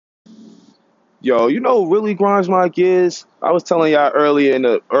Yo, you know what really grinds my gears? I was telling y'all earlier in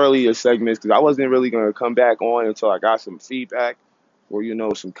the earlier segments because I wasn't really gonna come back on until I got some feedback or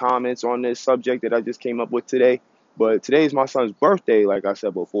some comments on this subject that I just came up with today. But today's my son's birthday, like I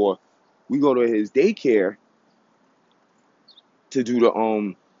said before. We go to his daycare to do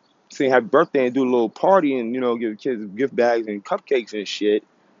the sing happy birthday and do a little party and give kids gift bags and cupcakes and shit.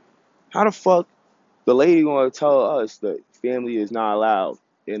 How the fuck the lady gonna tell us that family is not allowed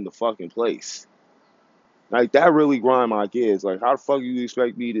in the fucking place? Like that really grind my gears. Like how the fuck you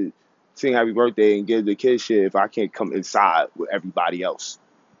expect me to sing happy birthday and give the kids shit if I can't come inside with everybody else?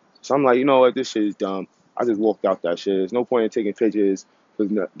 So I'm like, you know what, this shit is dumb. I just walked out that shit. There's no point in taking pictures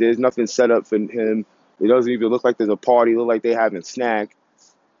because there's nothing set up for him. It doesn't even look like there's a party. It look like they having snack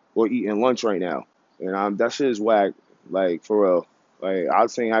or eating lunch right now. And that shit is whack. Like for real. Like I'll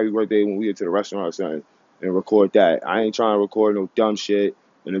sing happy birthday when we get to the restaurant or something and record that. I ain't trying to record no dumb shit.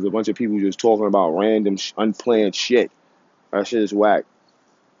 And there's a bunch of people just talking about random unplanned shit. That shit is whack.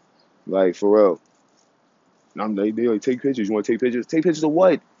 Like for real. And they like take pictures. You want to take pictures? Take pictures of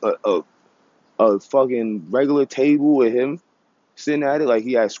what? A fucking regular table with him sitting at it like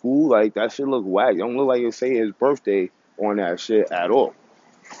he at school. Like that shit look whack. It don't look like it say his birthday on that shit at all.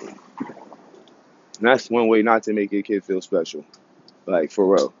 And that's one way not to make your kid feel special. Like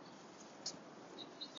for real.